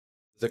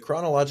The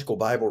chronological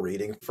Bible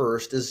reading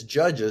first is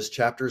Judges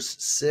chapters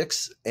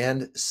 6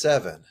 and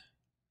 7.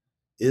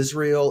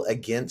 Israel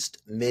against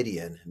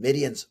Midian.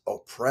 Midian's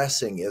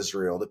oppressing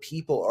Israel. The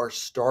people are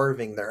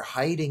starving. They're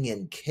hiding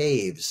in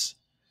caves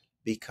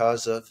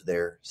because of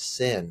their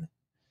sin.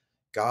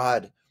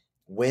 God,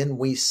 when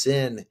we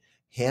sin,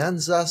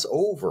 hands us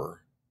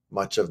over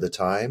much of the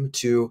time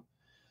to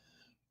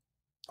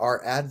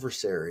our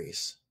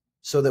adversaries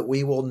so that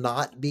we will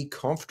not be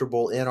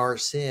comfortable in our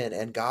sin,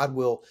 and God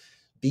will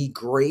be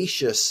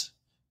gracious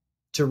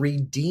to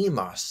redeem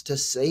us, to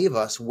save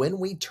us when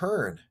we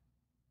turn.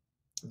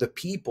 The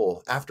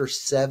people, after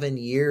 7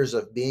 years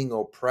of being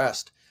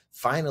oppressed,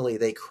 finally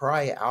they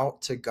cry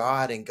out to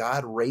God, and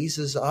God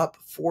raises up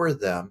for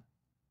them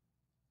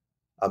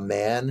a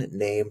man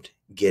named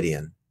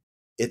Gideon.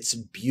 It's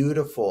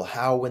beautiful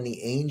how when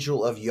the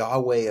angel of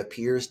Yahweh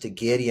appears to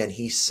Gideon,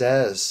 he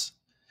says,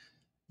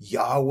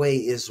 "Yahweh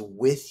is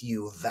with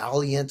you,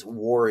 valiant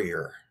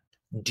warrior."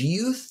 Do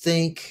you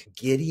think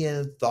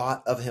Gideon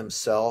thought of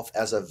himself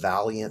as a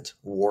valiant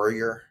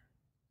warrior?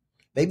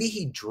 Maybe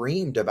he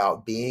dreamed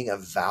about being a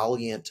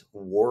valiant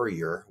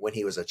warrior when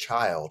he was a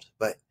child,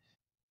 but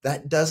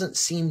that doesn't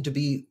seem to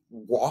be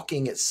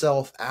walking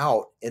itself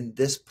out in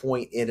this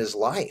point in his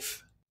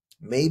life.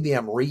 Maybe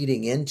I'm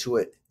reading into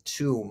it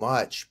too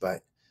much,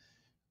 but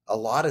a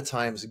lot of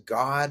times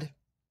God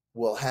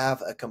will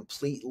have a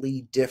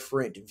completely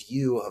different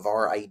view of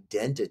our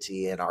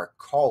identity and our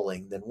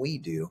calling than we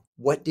do.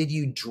 What did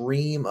you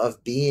dream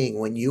of being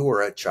when you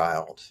were a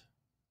child?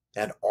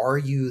 And are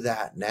you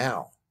that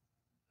now?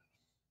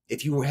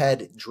 If you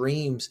had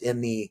dreams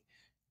in the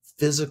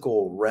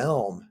physical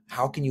realm,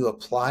 how can you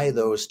apply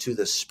those to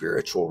the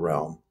spiritual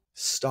realm?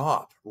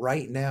 Stop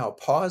right now,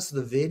 pause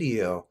the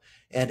video,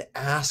 and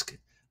ask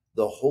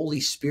the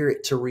Holy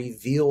Spirit to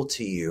reveal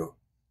to you,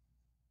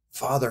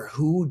 Father,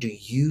 who do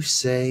you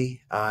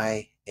say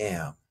I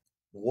am?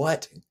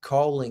 What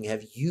calling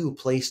have you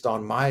placed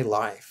on my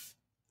life?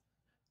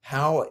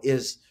 How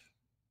is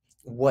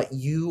what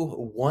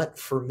you want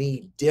for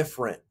me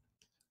different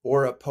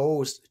or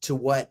opposed to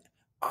what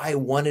I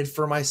wanted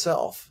for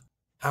myself?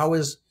 How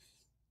is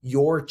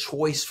your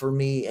choice for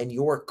me and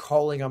your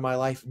calling on my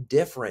life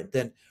different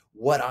than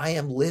what I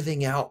am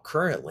living out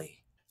currently?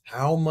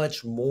 How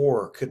much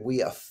more could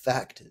we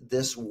affect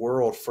this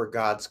world for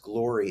God's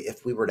glory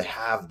if we were to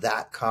have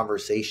that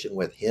conversation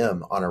with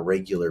him on a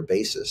regular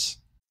basis?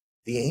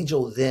 The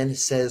angel then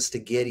says to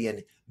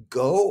Gideon,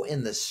 "Go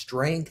in the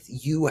strength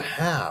you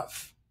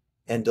have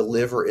and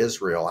deliver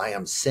Israel. I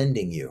am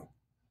sending you."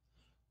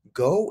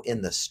 Go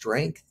in the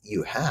strength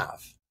you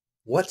have.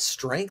 What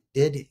strength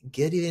did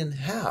Gideon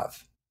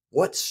have?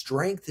 What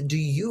strength do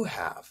you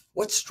have?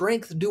 What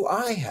strength do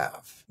I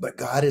have? But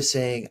God is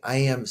saying, I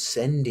am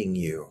sending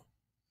you.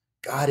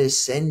 God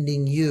is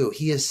sending you.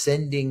 He is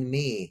sending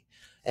me.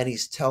 And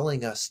he's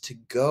telling us to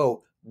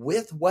go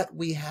with what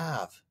we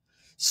have.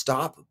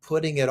 Stop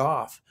putting it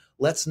off.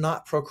 Let's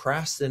not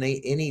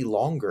procrastinate any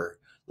longer.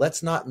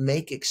 Let's not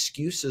make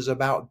excuses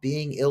about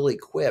being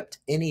ill-equipped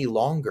any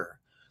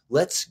longer.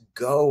 Let's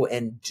go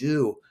and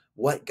do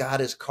what God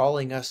is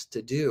calling us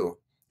to do.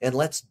 And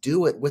let's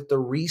do it with the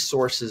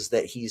resources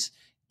that he's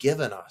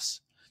given us.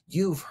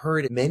 You've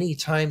heard it many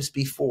times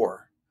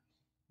before.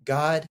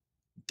 God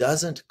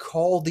doesn't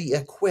call the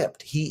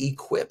equipped. He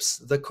equips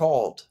the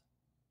called.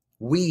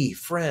 We,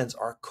 friends,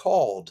 are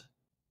called.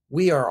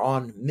 We are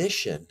on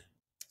mission.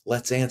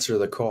 Let's answer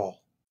the call.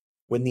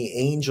 When the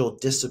angel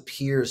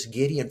disappears,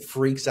 Gideon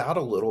freaks out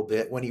a little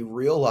bit when he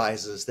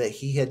realizes that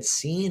he had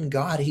seen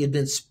God. He had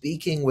been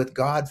speaking with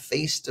God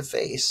face to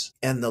face.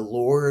 And the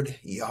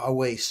Lord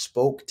Yahweh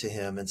spoke to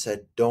him and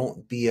said,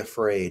 "Don't be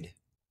afraid.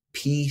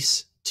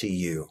 Peace to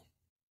you.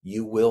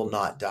 You will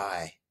not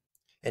die."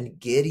 And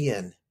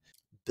Gideon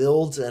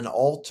builds an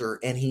altar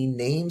and he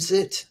names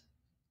it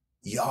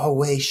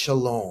Yahweh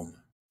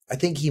Shalom. I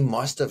think he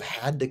must have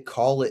had to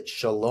call it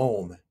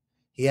Shalom.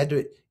 He had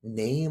to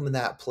name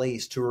that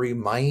place to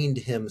remind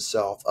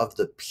himself of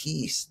the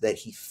peace that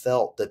he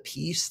felt, the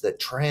peace that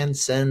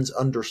transcends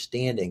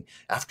understanding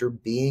after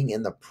being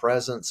in the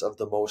presence of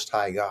the Most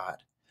High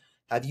God.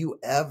 Have you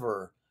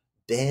ever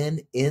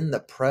been in the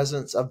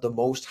presence of the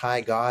Most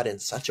High God in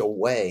such a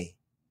way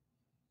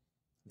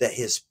that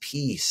his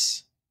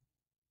peace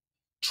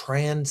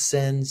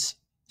transcends,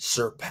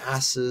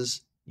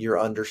 surpasses your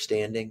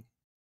understanding?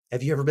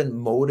 Have you ever been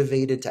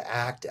motivated to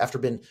act after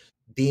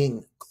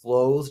being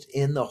clothed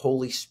in the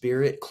Holy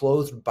Spirit,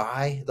 clothed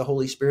by the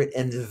Holy Spirit,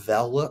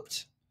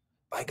 enveloped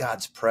by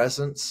God's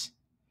presence,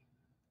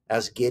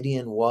 as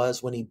Gideon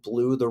was when he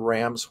blew the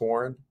ram's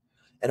horn?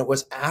 And it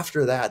was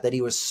after that that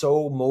he was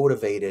so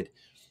motivated.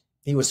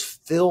 He was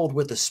filled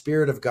with the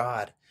Spirit of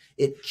God.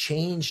 It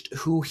changed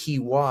who he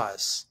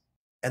was.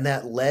 And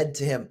that led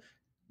to him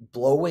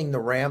blowing the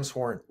ram's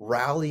horn,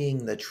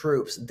 rallying the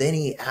troops. Then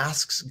he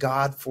asks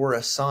God for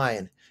a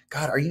sign.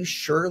 God, are you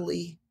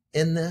surely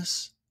in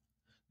this?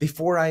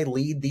 Before I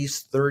lead these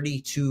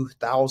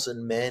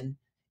 32,000 men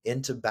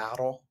into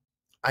battle,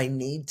 I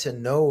need to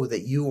know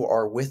that you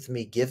are with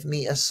me. Give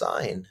me a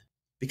sign.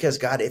 Because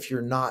God, if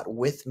you're not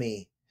with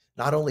me,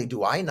 not only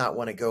do I not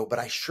want to go, but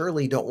I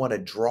surely don't want to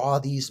draw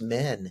these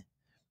men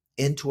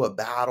into a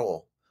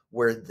battle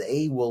where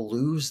they will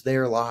lose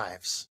their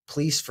lives.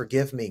 Please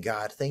forgive me,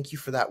 God. Thank you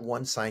for that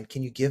one sign.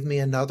 Can you give me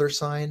another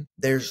sign?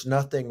 There's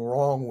nothing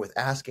wrong with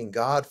asking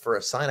God for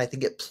a sign. I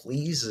think it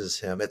pleases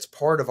him. It's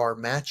part of our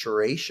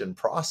maturation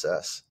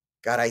process.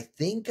 God, I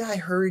think I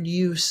heard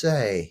you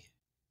say,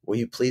 will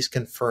you please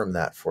confirm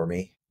that for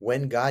me?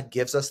 When God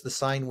gives us the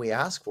sign we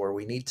ask for,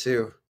 we need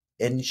to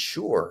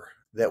ensure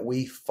that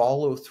we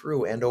follow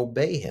through and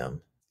obey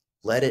him.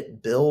 Let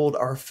it build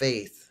our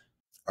faith.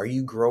 Are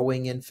you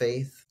growing in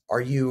faith?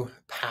 Are you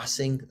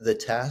passing the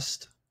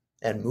test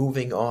and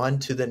moving on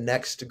to the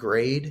next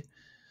grade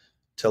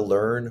to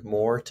learn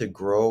more, to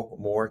grow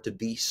more, to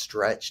be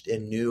stretched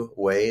in new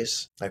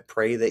ways? I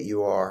pray that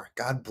you are.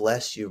 God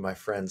bless you, my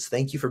friends.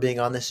 Thank you for being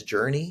on this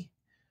journey.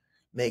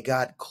 May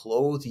God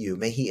clothe you.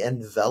 May he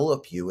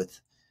envelop you with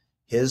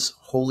his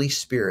Holy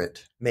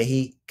Spirit. May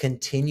he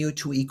continue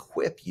to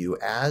equip you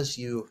as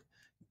you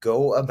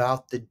go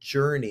about the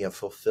journey of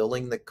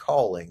fulfilling the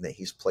calling that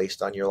he's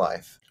placed on your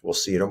life. We'll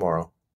see you tomorrow.